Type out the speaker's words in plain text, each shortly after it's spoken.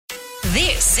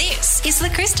This is the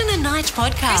Kristen and Knight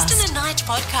podcast. Kristen and Knight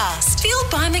podcast. Fueled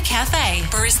by McCafe.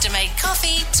 Barista-made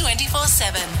coffee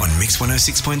 24/7. On Mix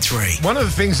 106.3. One of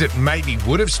the things that maybe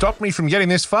would have stopped me from getting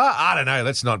this far, I don't know,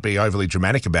 let's not be overly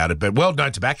dramatic about it, but World No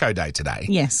Tobacco Day today.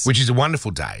 Yes. Which is a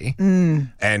wonderful day.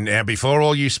 And before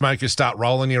all you smokers start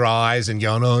rolling your eyes and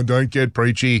going, oh, don't get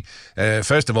preachy,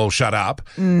 first of all, shut up.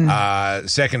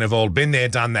 Second of all, been there,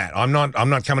 done that. I'm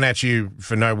not coming at you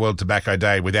for no World Tobacco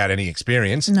Day without any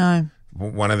experience. No.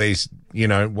 One of these,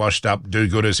 washed up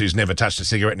do-gooders who's never touched a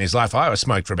cigarette in his life. I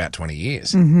smoked for about 20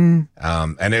 years. And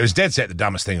it was dead set the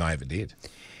dumbest thing I ever did.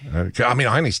 I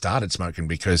only started smoking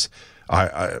because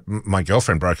my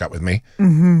girlfriend broke up with me,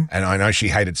 and I know she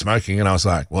hated smoking, and I was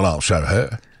like, well, I'll show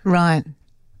her. Right.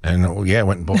 And,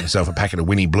 went and bought myself a packet of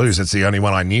Winnie Blues. That's the only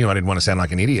one I knew. I didn't want to sound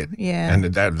like an idiot. Yeah. And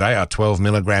they are 12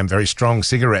 milligram, very strong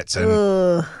cigarettes,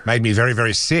 and made me very,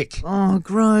 very sick. Oh,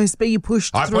 gross. But you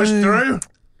pushed through. I pushed through.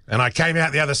 And I came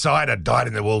out the other side a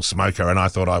dyed-in-the-wool smoker, and I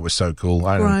thought I was so cool.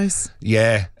 Gross.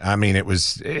 Yeah, it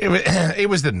was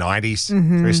the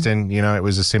 90s, Kristen. It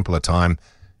was a simpler time.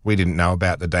 We didn't know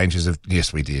about the dangers of...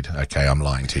 Yes, we did. Okay, I'm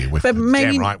lying to you. But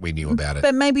maybe, damn right we knew about it.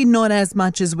 But maybe not as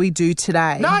much as we do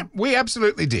today. No, we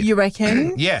absolutely did. You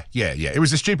reckon? Yeah. It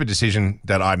was a stupid decision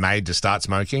that I made to start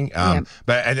smoking.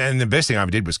 But the best thing I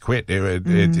ever did was quit.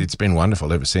 It's been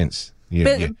wonderful ever since.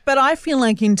 But I feel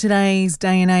like in today's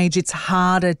day and age, it's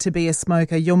harder to be a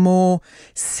smoker. You're more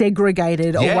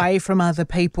segregated away from other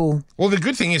people. Well, the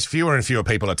good thing is fewer and fewer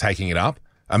people are taking it up.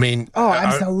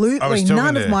 Absolutely.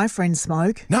 None of my friends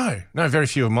smoke. No, very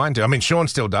few of mine do. Sean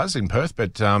still does in Perth,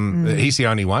 but he's the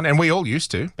only one. And we all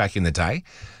used to back in the day.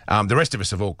 The rest of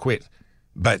us have all quit.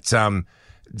 But, I've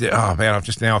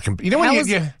just now... when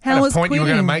you had a point you were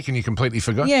going to make and you completely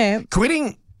forgot? Yeah.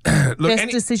 Quitting...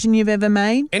 Best decision you've ever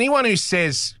made? Anyone who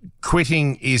says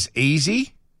quitting is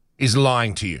easy is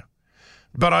lying to you.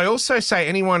 But I also say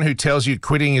anyone who tells you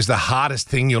quitting is the hardest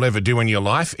thing you'll ever do in your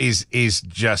life is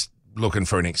just looking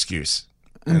for an excuse.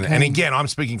 Okay. And again, I'm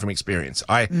speaking from experience.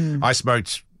 I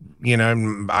smoked,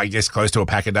 I guess close to a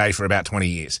pack a day for about 20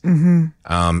 years. And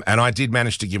I did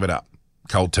manage to give it up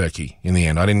cold turkey in the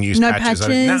end. I didn't use patches.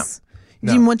 No. You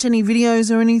didn't watch any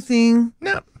videos or anything?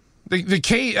 No. The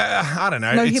key, I don't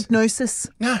know. No hypnosis?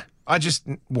 No, I just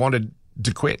wanted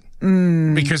to quit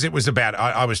because it was about,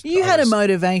 You had a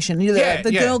motivation.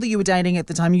 The girl that you were dating at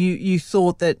the time, you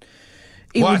thought that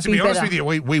it would be better. To be honest with you,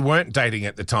 we weren't dating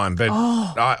at the time, but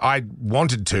I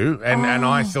wanted to, and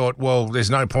I thought, well, there's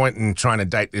no point in trying to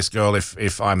date this girl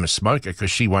if I'm a smoker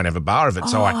because she won't have a bar of it,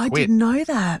 so I quit. I didn't know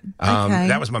that. Okay.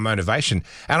 That was my motivation.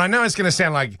 And I know it's going to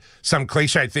sound like some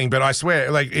cliche thing, but I swear,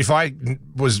 if I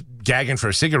was gagging for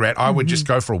a cigarette, I would just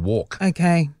go for a walk.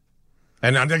 Okay.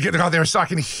 And I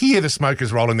can hear the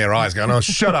smokers rolling their eyes going, oh,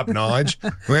 shut up, Nige.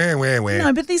 Where?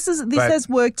 No, but this has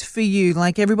worked for you.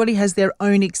 Like everybody has their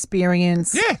own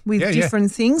experience with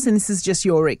different things, and this is just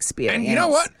your experience. And you know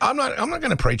what? I'm not going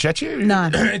to preach at you.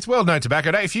 No. It's World No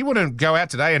Tobacco Day. If you want to go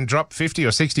out today and drop $50 or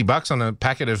 $60 on a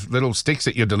packet of little sticks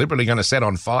that you're deliberately going to set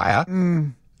on fire,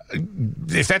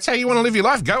 if that's how you want to live your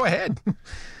life, go ahead.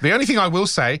 The only thing I will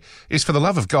say is, for the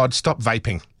love of God, stop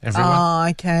vaping, everyone. Oh,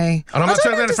 okay. And I'm not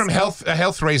saying that from a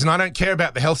health reason. I don't care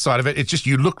about the health side of it. It's just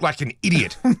you look like an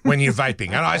idiot when you're vaping.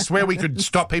 And I swear we could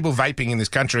stop people vaping in this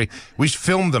country. We should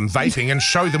film them vaping and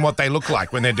show them what they look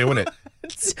like when they're doing it.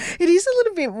 It is a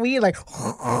little bit weird, like...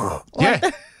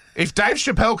 Yeah. If Dave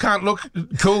Chappelle can't look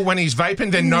cool when he's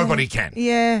vaping, then nobody can.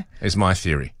 Yeah. Is my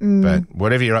theory. But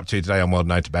whatever you're up to today on World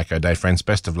No Tobacco Day, friends,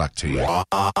 best of luck to you.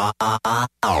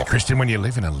 Kristen, when you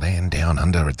live in a land down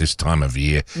under at this time of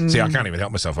year, see, I can't even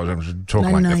help myself. I was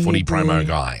talking like the footy promo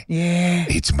guy. Yeah.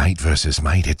 It's mate versus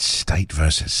mate. It's state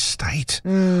versus state.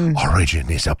 Origin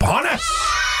is upon us.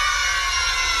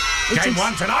 Game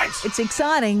one tonight. It's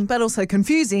exciting, but also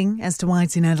confusing as to why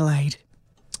it's in Adelaide.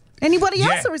 Anybody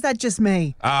else, or is that just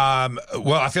me?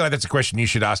 Well, I feel like that's a question you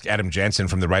should ask Adam Jansen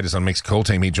from the Raiders on Mixed Call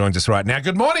team. He joins us right now.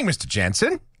 Good morning, Mr.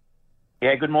 Jansen.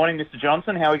 Yeah, good morning, Mr.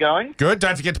 Johnson. How are we going? Good.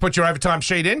 Don't forget to put your overtime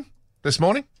sheet in this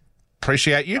morning.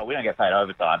 Appreciate you. Oh, we don't get paid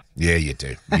overtime. Yeah, you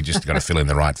do. You just got to fill in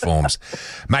the right forms.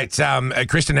 Mate,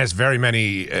 Kristen has very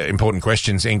many important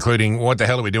questions, including what the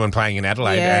hell are we doing playing in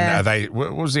Adelaide? Yeah. And are they,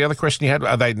 what was the other question you had?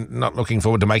 Are they not looking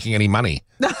forward to making any money?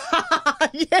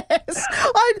 Yes.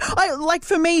 I like,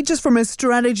 for me, just from a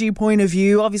strategy point of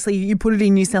view, obviously you put it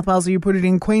in New South Wales or you put it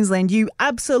in Queensland, you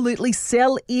absolutely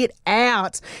sell it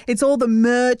out. It's all the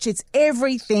merch, it's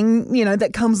everything,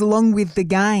 that comes along with the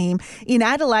game. In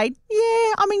Adelaide,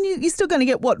 you're still going to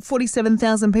get,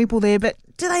 47,000 people there, but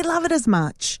do they love it as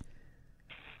much?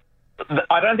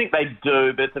 I don't think they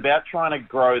do, but it's about trying to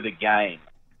grow the game.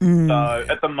 So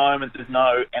at the moment, there's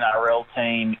no NRL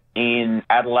team in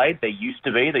Adelaide. There used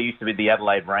to be. There used to be the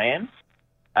Adelaide Rams.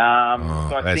 So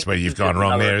I that's think where this you've is gone just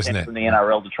wrong another there, isn't attempt it? from the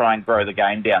NRL to try and grow the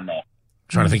game down there.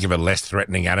 Trying to think of a less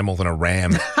threatening animal than a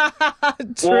ram,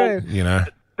 True. you know.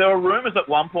 There were rumours at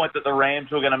one point that the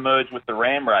Rams were going to merge with the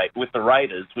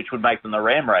Raiders, which would make them the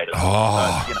Ram Raiders.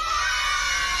 Oh. So, you know,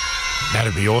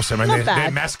 That'd be awesome. And Not their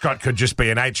bad. mascot could just be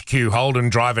an HQ Holden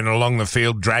driving along the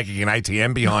field, dragging an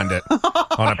ATM behind it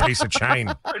on a piece of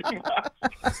chain. pretty much.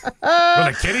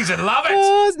 Well, the kiddies would love it.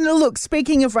 Oh, no, look,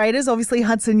 speaking of Raiders, obviously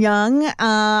Hudson Young,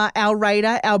 our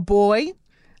Raider, our boy,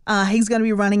 he's going to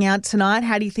be running out tonight.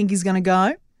 How do you think he's going to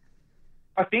go?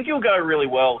 I think he'll go really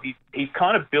well. He's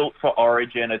kind of built for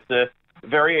Origin. It's a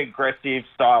very aggressive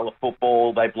style of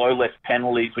football. They blow less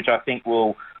penalties, which I think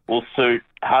will suit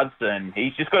Hudson.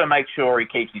 He's just got to make sure he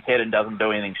keeps his head and doesn't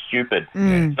do anything stupid.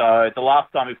 So the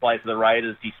last time he played for the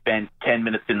Raiders, he spent 10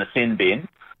 minutes in the sin bin.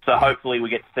 So hopefully we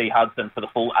get to see Hudson for the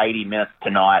full 80 minutes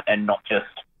tonight and not just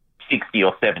 60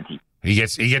 or 70. He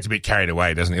gets a bit carried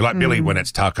away, doesn't he? Like Billy when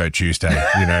it's Taco Tuesday.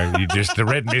 You know, the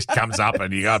red mist comes up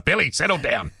and you go, Billy, settle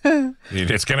down.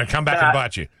 It's going to come back and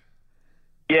bite you.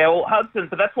 Yeah, well, Hudson,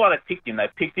 but that's why they picked him. They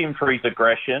picked him for his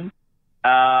aggression.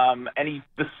 And he's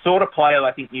the sort of player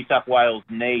I think New South Wales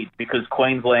needs because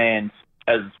Queensland,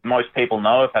 as most people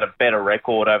know, have had a better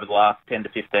record over the last 10 to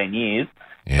 15 years.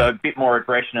 Yeah. So a bit more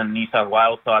aggression in the New South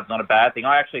Wales side is not a bad thing.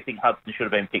 I actually think Hudson should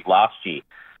have been picked last year.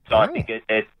 So I think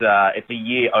it's a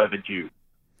year overdue.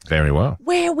 Very well.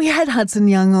 Where we had Hudson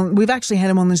Young on, we've actually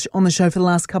had him on the show for the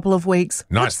last couple of weeks.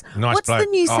 Nice What's bloke. the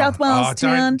New South Wales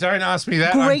town? Don't ask me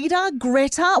that.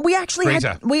 Greta. We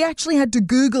actually had to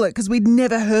Google it because we'd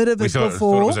never heard of We it thought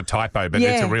before. it was a typo, but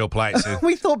it's a real place.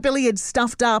 We thought Billy had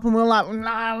stuffed up, and we were like,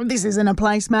 "No, this isn't a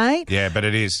place, mate." Yeah, but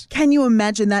it is. Can you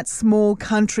imagine that small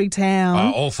country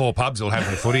town All four pubs will have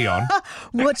the footy on.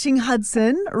 watching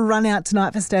Hudson run out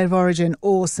tonight for State of Origin?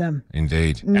 Awesome.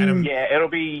 Indeed. Adam, Yeah, it'll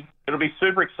be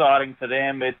super exciting for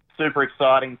them. It's super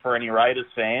exciting for any Raiders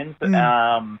fans.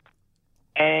 And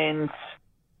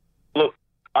look,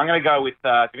 I'm going to go with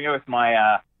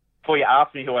my. Before you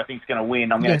ask me who I think is going to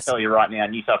win, I'm going to tell you right now,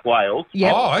 New South Wales.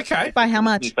 Yeah. Oh, okay. By how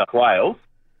much? New South Wales,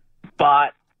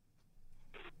 but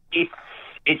it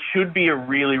should be a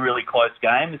really, really close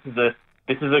game.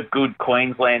 This is a good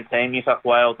Queensland team. New South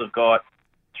Wales have got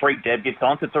 3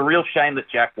 debutants. It's a real shame that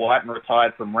Jack Whiten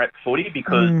retired from rep footy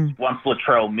because once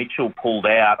Latrell Mitchell pulled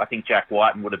out, I think Jack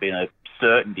Whiten would have been a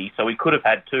certainty. So we could have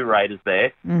had 2 Raiders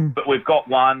there, but we've got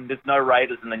one. There's no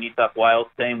Raiders in the New South Wales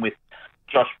team with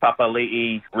Josh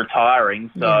Papali'i retiring.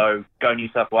 So go New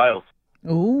South Wales.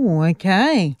 Oh,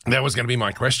 okay. That was going to be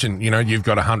my question. You know, you've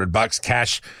got $100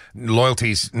 cash,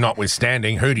 loyalties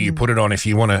notwithstanding. Who do you put it on if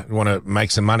you want to make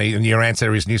some money? And your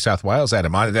answer is New South Wales,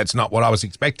 Adam. That's not what I was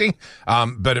expecting,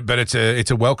 but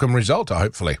it's a welcome result,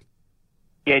 hopefully.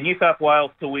 Yeah, New South Wales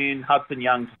to win, Hudson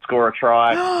Young to score a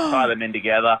try, tie them in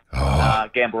together,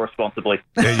 gamble responsibly.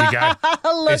 There you go.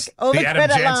 Look, It's all the Adam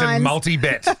credit Jansen lines.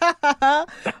 multi-bet.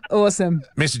 Awesome.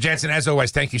 Mr. Jansen, as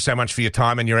always, thank you so much for your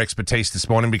time and your expertise this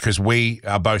morning because we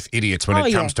are both idiots when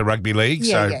it comes to rugby league.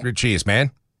 Cheers,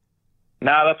 man.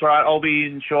 No, that's right. I'll be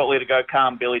in shortly to go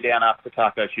calm Billy down after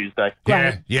Taco Tuesday.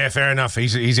 Yeah, fair enough.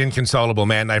 He's inconsolable,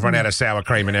 man. They've run out of sour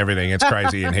cream and everything. It's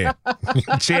crazy in here.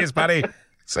 Cheers, buddy.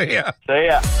 See ya. See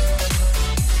ya.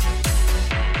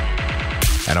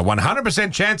 And a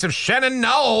 100% chance of Shannon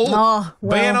Noll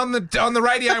being on the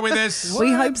radio with us.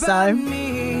 We hope so.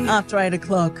 After 8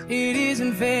 o'clock.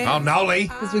 Oh, Nolly.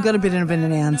 Because we've got a bit of an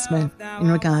announcement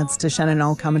in regards to Shannon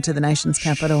Noll coming to the nation's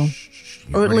capital.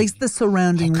 Or at least the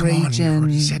surrounding regions. You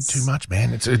already said too much,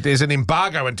 man. There's an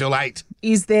embargo until 8.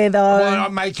 Is there, though? Well,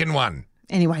 I'm making one.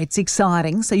 Anyway, it's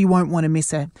exciting, so you won't want to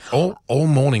miss it. All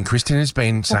morning, Kristen has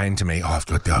been saying to me, I've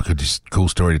got this cool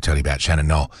story to tell you about Shannon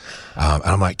Noll. And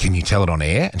I'm like, can you tell it on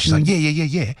air? And she's like,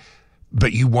 yeah.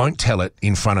 But you won't tell it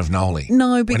in front of Nolly.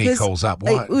 No, because when he calls up.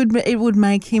 Why? It would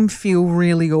make him feel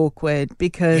really awkward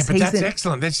because that's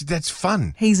excellent. That's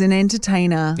fun. He's an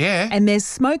entertainer. Yeah. And there's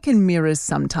smoke and mirrors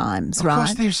sometimes, right? Of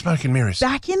course there's smoke and mirrors.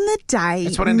 Back in the day,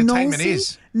 that's what entertainment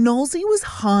is. Nolsey was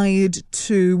hired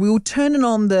we were turning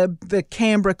on the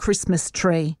Canberra Christmas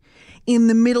tree in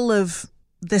the middle of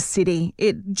the city,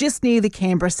 just near the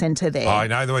Canberra Centre there. Oh, I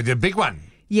know, the big one.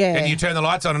 Yeah. And you turn the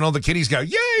lights on and all the kiddies go,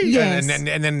 yay! Yes. And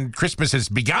then Christmas has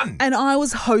begun. And I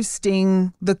was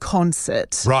hosting the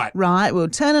concert. Right. We were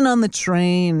turning on the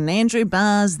tree and Andrew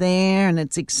Barr's there and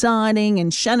it's exciting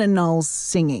and Shannon Noll's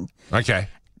singing. Okay.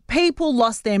 People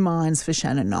lost their minds for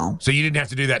Shannon Noll. So you didn't have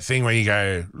to do that thing where you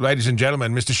go, ladies and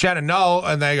gentlemen, Mr. Shannon Noll,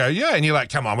 and they go, yeah, and you're like,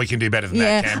 come on, we can do better than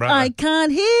that, Canberra. I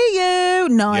can't hear you.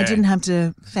 No, I didn't have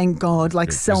to, thank God,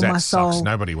 sell my soul. Sucks.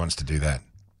 Nobody wants to do that.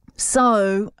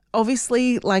 So,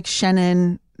 obviously,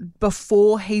 Shannon,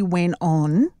 before he went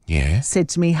on, said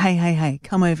to me, hey,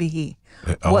 come over here.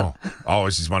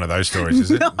 This is one of those stories,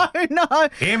 is it? No.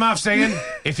 Earmuffs, Ian.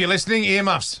 If you're listening,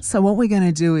 earmuffs. So what we're going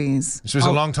to do is... This was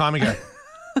a long time ago.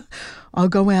 I'll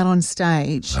go out on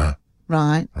stage,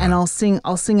 right, and I'll sing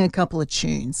a couple of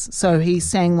tunes. So he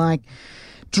sang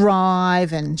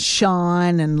Drive and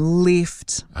Shine and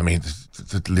Lift. I mean,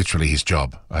 literally his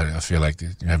job. I feel like you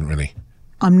haven't really...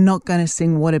 I'm not going to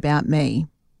sing What About Me.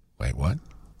 Wait, what?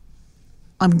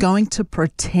 I'm going to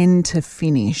pretend to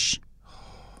finish.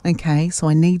 Okay, so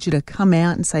I need you to come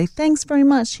out and say, thanks very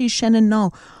much, here's Shannon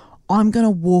Noll. I'm going to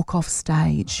walk off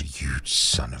stage. You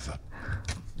son of a...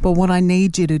 But what I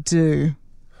need you to do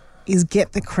is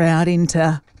get the crowd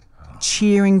into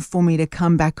cheering for me to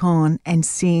come back on and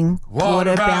sing What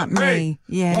About Me?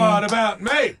 Yeah. What about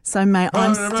me? So, mate,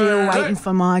 I'm still waiting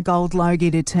for my gold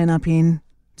logie to turn up in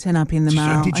the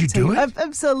mail. Did you do it?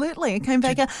 Absolutely. It came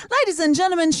back out. Ladies and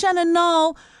gentlemen, Shannon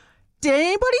Noll. Did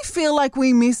anybody feel like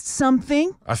we missed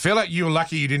something? I feel like you were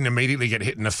lucky you didn't immediately get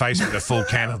hit in the face with a full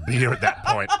can of beer at that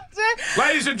point.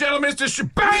 Ladies and gentlemen,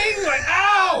 Mr. Bang!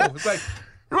 Ow! It's like,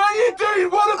 what are you doing?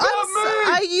 What about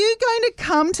me? Are you going to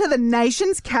come to the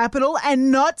nation's capital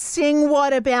and not sing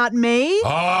What About Me?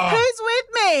 Oh. Who's with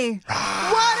me?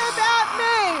 What about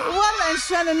me? What about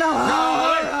Shannon Noll?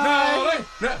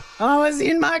 No. I was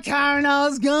in my car and I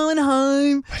was going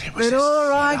home. But all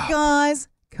right, guys.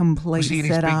 Complete was he in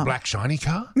his big black shiny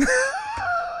car?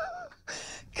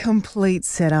 Complete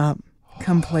setup.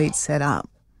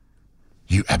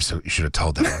 You absolutely should have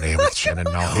told that on air with Shannon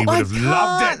Noll. He would have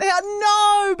loved it.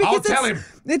 No, because I'll tell him.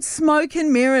 It's smoke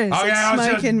and mirrors. Oh, yeah, it's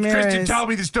smoke and mirrors. Christian told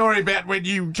me the story about when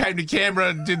you came to Canberra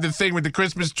and did the thing with the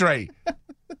Christmas tree.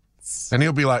 And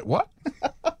he'll be like, what?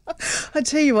 I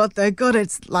tell you what, though, God,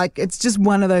 it's just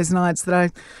one of those nights that I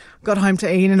got home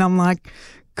to Ian and I'm like,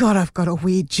 God, I've got a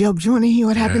weird job. Do you want to hear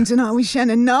what happened tonight with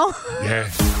Shannon Noll? Yeah.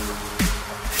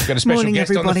 Got a special Morning,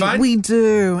 guest everybody. on the phone? We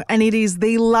do, and it is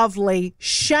the lovely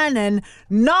Shannon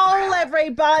Noll,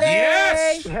 everybody.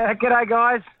 Yes! Yeah, g'day,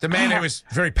 guys. The man who was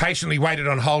very patiently waited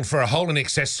on hold for a Hole in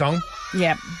Excess song.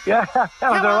 Yep. Yeah, that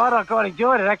was all right. I quite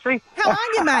enjoyed it, actually. How are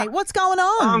you, mate? What's going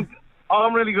on?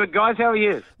 I'm really good, guys. How are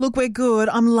you? Look, we're good.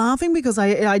 I'm laughing because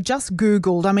I just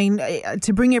Googled. I mean,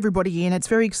 to bring everybody in, it's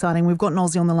very exciting. We've got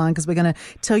Nollsy on the line because we're going to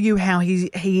tell you how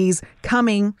he's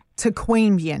coming to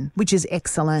Queanbeyan, which is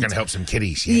excellent. Going to help some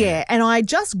kiddies. Yeah, and I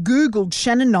just Googled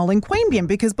Shannon Noll in Queanbeyan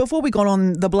because before we got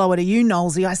on the blower to you,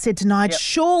 Nollsy, I said tonight,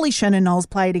 surely Shannon Noll's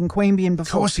played in Queanbeyan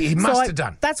before. Of course, he must have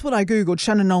done. That's what I Googled,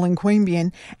 Shannon Noll in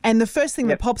Queanbeyan. And the first thing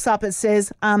that pops up, it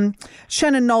says,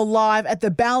 Shannon Noll live at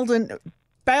the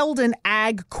Belden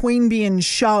Ag Queanbeyan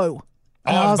show.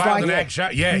 And I was Belden like, Ag show.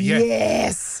 Yeah.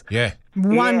 Yes. Yeah.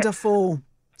 Wonderful.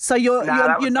 So you're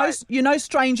great. no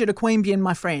stranger to Queanbeyan,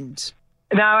 my friend.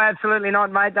 No, absolutely not,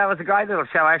 mate. That was a great little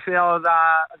show, actually.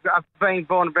 I've been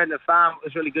born and bred in a farm. It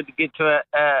was really good to get to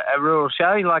a rural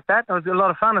show like that. It was a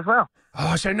lot of fun as well.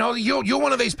 Oh, so Noll, you're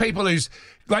one of these people who's,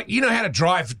 you know how to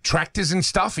drive tractors and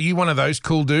stuff? Are you one of those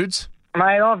cool dudes?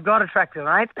 Mate, I've got a tractor,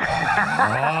 mate.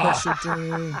 What you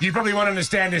do. You probably won't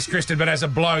understand this, Kristen, but as a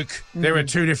bloke, there are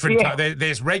two different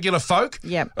there's regular folk,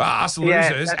 us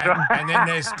losers, that's right. and then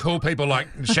there's cool people like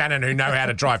Shannon who know how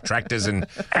to drive tractors and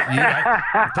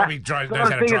probably knows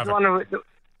how to drive it.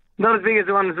 Not as big as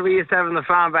the ones we used to have on the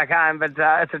farm back home, but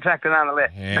it's a tractor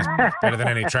nonetheless. Yeah, it's better than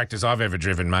any tractors I've ever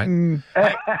driven, mate.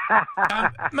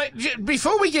 Mate,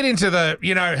 before we get into the,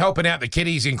 helping out the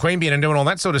kiddies in Queanbeyan and doing all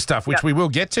that sort of stuff, which we will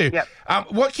get to,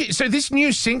 so this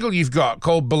new single you've got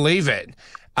called Believe It,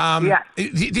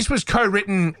 this was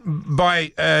co-written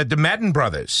by the Madden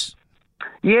brothers.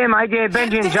 Yeah, mate. Yeah,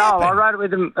 Benji and Joel. I wrote it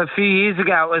with them a few years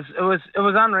ago. It was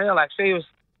unreal, actually.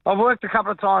 I've worked a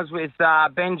couple of times with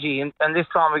Benji, and this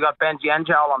time we got Benji and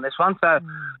Joel on this one, so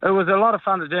it was a lot of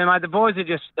fun to do, mate. The boys are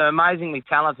just amazingly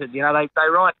talented. They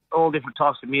write all different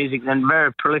types of music and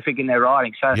very prolific in their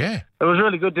writing. So it was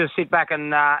really good to sit back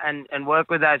and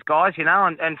work with those guys,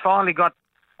 and finally got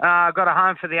a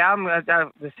home for the album,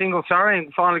 the single,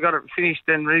 and finally got it finished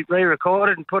and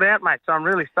re-recorded and put out, mate. So I'm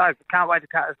really stoked. Can't wait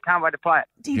to play it.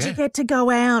 Did you get to go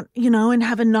out, and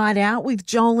have a night out with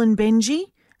Joel and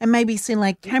Benji? And maybe see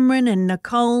Cameron and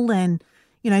Nicole and,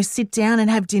 sit down and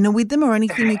have dinner with them or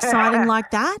anything exciting like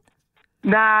that?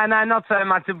 No, not so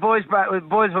much. The boys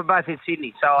were both in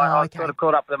Sydney, so I sort of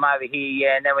caught up with them over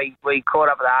here, and then we caught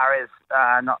up with Ares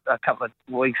not a couple of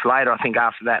weeks later, I think,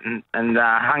 after that, and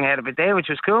hung out a bit there, which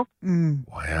was cool.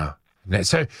 Wow. Now,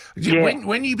 so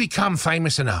when you become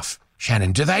famous enough,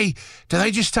 Shannon, do they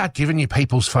just start giving you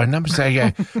people's phone numbers? They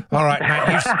go, all right,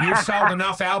 mate, you've sold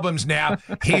enough albums now.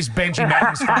 Here's Benji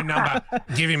Madden's phone number.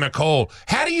 Give him a call.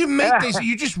 How do you meet these?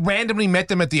 You just randomly met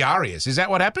them at the Arias. Is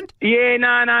that what happened? Yeah,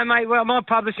 no, mate. Well, my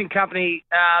publishing company,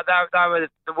 they were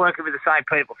working with the same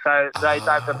people. So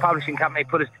the publishing company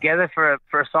put us together for a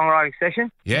songwriting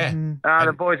session. Yeah.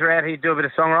 The boys were out here to do a bit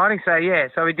of songwriting. So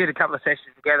we did a couple of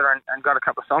sessions together and got a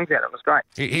couple of songs out. It was great.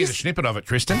 Here's a snippet of it,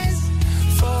 Kristen.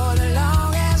 For the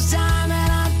longest time,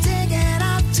 and I'm taking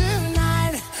up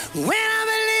tonight when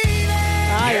I believe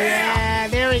it. Oh, yeah,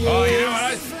 there he is. Oh, you know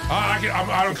what?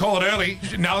 I don't call it early.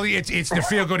 No, it's the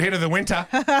feel-good hit of the winter.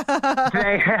 There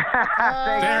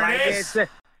it is.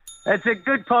 It's a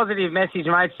good positive message,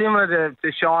 mate, similar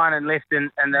to Shine and Lift and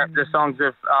the songs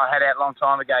that I had out a long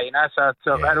time ago, you know. So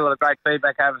I've had a lot of great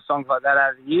feedback over songs like that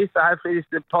over the years. So hopefully this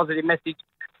is a positive message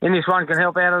in this one can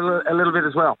help out a little bit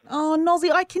as well. Oh,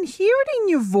 Nozzy, I can hear it in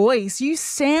your voice. You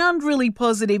sound really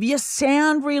positive. You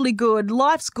sound really good.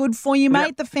 Life's good for you, mate.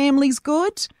 Yep. The family's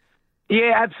good.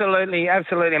 Yeah, absolutely,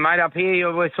 mate. Up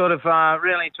here, we're sort of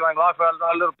really enjoying life. We've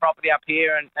got a little property up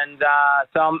here, and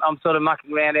so I'm sort of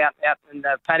mucking around out in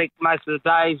the paddock most of the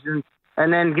days,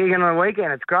 and then gigging on the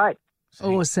weekend. It's great.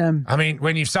 Awesome. I mean,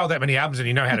 when you've sold that many albums and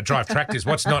you know how to drive tractors,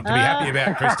 what's not to be happy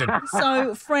about, Kristen?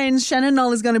 So, friends, Shannon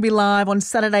Noll is going to be live on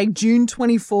Saturday, June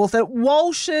 24th at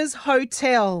Walsh's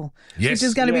Hotel, which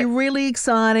is going to be really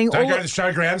exciting. Don't go to the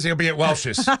showgrounds, he'll be at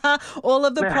Walsh's. All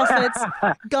of the profits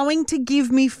going to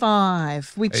Give Me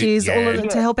Five, which is to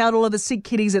help out all of the sick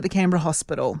kiddies at the Canberra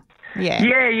Hospital. Yeah.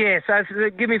 So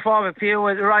Give Me Five appeal.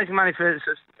 We're raising money for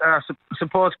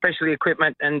support specialty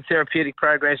equipment and therapeutic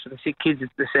programs for the sick kids at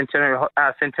the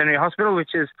Centenary Hospital,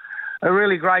 which is a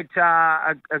really great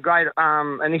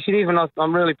initiative, and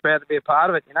I'm really proud to be a part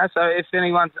of it. You know, so if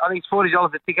anyone's, I think it's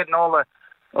 $40 a ticket, and all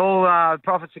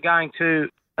profits are going to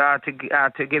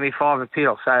Give Me Five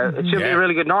appeal. So it should be a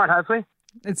really good night, hopefully.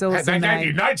 It's awesome. They gave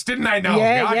you notes, didn't they, Noll?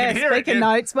 Yeah, I can hear speaking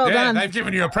notes, well done. They've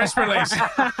given you a press release.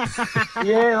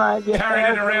 Yeah, mate.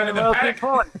 Carrying it around in the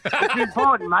paddock. It's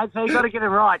important, mate, so you've got to get it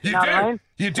right. You know what I mean?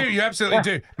 You do. You absolutely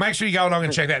do. Make sure you go along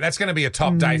and check that. That's going to be a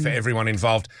top day for everyone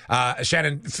involved.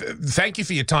 Shannon, thank you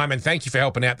for your time and thank you for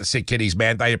helping out the sick kiddies,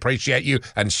 man. They appreciate you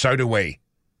and so do we.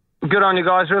 Good on you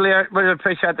guys. Really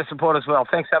appreciate the support as well.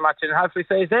 Thanks so much, and hopefully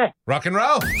see you there. Rock and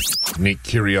roll. Nick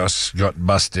Kyrgios got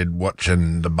busted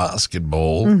watching the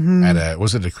basketball at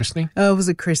was it a christening? Oh, it was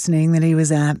a christening that he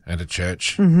was at. At a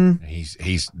church.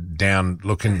 He's down,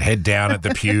 head down at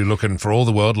the pew, looking for all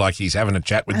the world like he's having a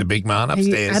chat with the big man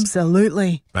upstairs.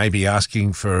 Absolutely. Maybe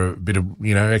asking for a bit of,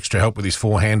 extra help with his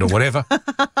forehand or whatever.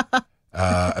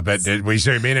 But we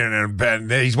zoom in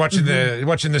and he's watching the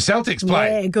Celtics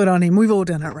play. Yeah, good on him. We've all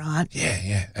done it right.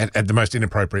 Yeah. At the most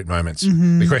inappropriate moments.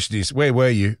 The question is, where were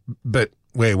you? But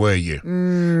where were you?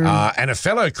 And a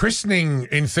fellow christening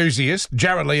enthusiast,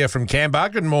 Jarrah from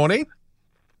Queanbeyan. Good morning.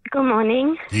 Good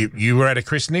morning. You were at a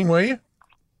christening, were you?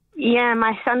 Yeah,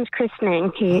 my son's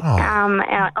christening.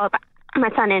 My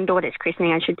son and daughter's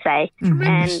christening, I should say.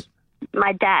 And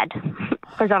my dad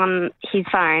was on his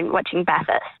phone watching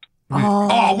Bathurst.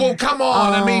 Oh, well, come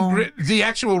on. I mean, the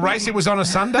actual race, it was on a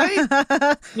Sunday?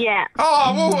 Yeah.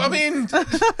 Oh, well, I mean,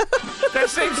 that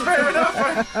seems fair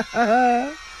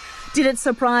enough. Did it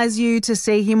surprise you to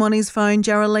see him on his phone,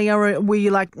 Jarrah, or were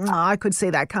you like, I could see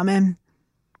that coming?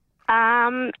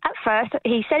 At first,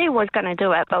 he said he was going to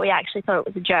do it, but we actually thought it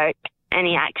was a joke, and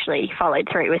he actually followed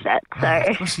through with it. So.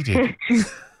 Of course he did.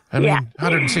 I mean,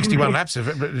 161 laps of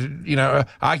it, but,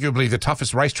 arguably the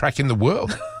toughest racetrack in the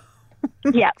world.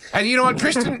 Yeah. And you know what,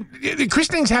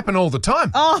 christenings happen all the time.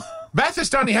 Oh.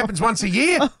 Bathurst only happens once a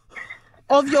year.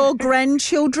 Of your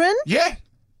grandchildren? Yeah.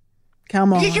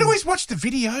 Come on. You can always watch the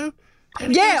video.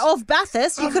 Of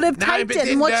Bathurst. You could have taped it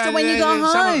and watched it when you go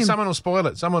home. Someone will spoil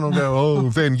it. Someone will go,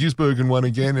 Van Gisbergen won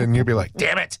again, and you'll be like,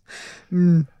 damn it.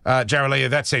 Jarrah,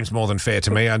 that seems more than fair to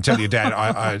me. I'll tell your dad,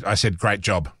 I said, great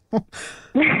job.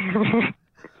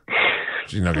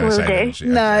 She's not going to say that.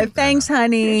 No, thanks,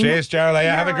 honey. Cheers, Jarrah.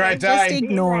 Have a great day. Just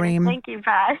ignore him. Thank you,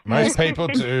 bye. Most people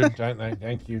do, don't they?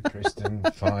 Thank you, Kristen.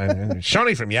 Fine.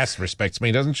 Shani from Yass respects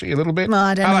me, doesn't she, a little bit? No,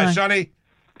 I don't know. Hello, Shani.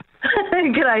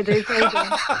 G'day, dude.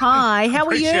 Hi, how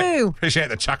are you? Appreciate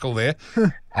the chuckle there.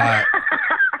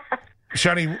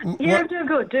 Shani, Yeah,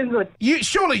 doing good.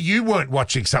 Surely you weren't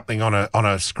watching something on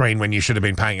a screen when you should have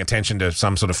been paying attention to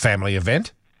some sort of family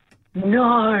event?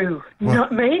 No,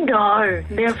 not me. No,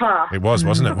 never. It was,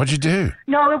 wasn't it? What'd you do?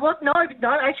 No, it was no.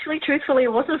 Actually, truthfully,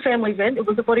 it wasn't a family event. It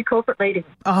was a body corporate meeting.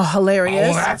 Oh,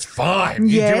 hilarious. Oh, that's fine.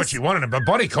 You Yes. do what you want, but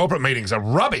body corporate meetings are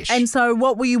rubbish. And so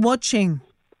what were you watching?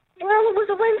 Well, it was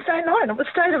a Wednesday night. It was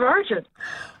State of Origin.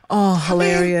 Oh,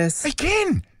 hilarious.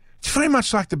 Again, it's very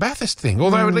much like the Bathurst thing,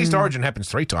 although at least Origin happens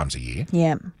 3 times a year.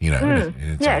 Yeah. You know,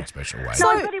 in its Yeah. own special way.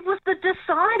 No, but it was the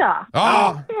decider.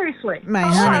 Oh. Seriously.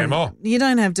 Mate, Say honey, no more. you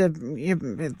don't have to.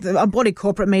 A body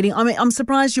corporate meeting. I mean, I'm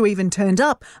surprised you even turned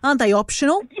up. Aren't they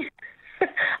optional?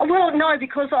 Well, no,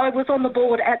 because I was on the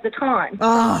board at the time.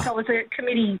 Oh. I was a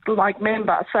committee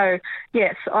member. So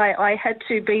yes, I had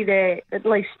to be there at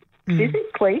least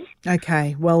physically.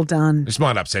 Okay, well done. This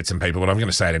might upset some people, but I'm going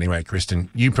to say it anyway, Kristen.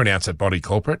 You pronounce it body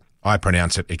corporate. I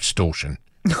pronounce it extortion.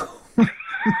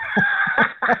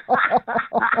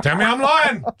 Tell me I'm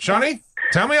lying, Shani.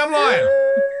 Tell me I'm lying.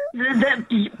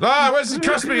 Oh, what's it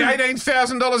cost me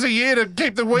 $18,000 a year to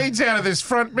keep the weeds out of this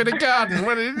front bit of garden?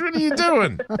 What are you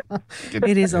doing?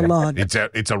 It is a lot. It's a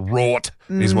rort,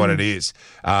 is what it is.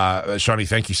 Shani,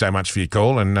 thank you so much for your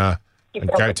call, and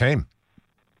go team.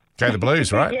 Go the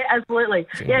Blues, right? Yeah, absolutely.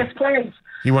 Yes, please.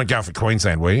 You weren't going for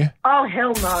Queensland, were you? Oh,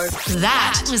 hell no.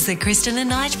 That was the Kristen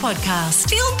and Nige podcast.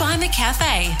 Fueled by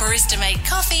McCafe. Barista made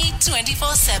coffee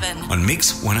 24/7. On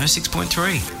Mix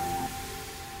 106.3.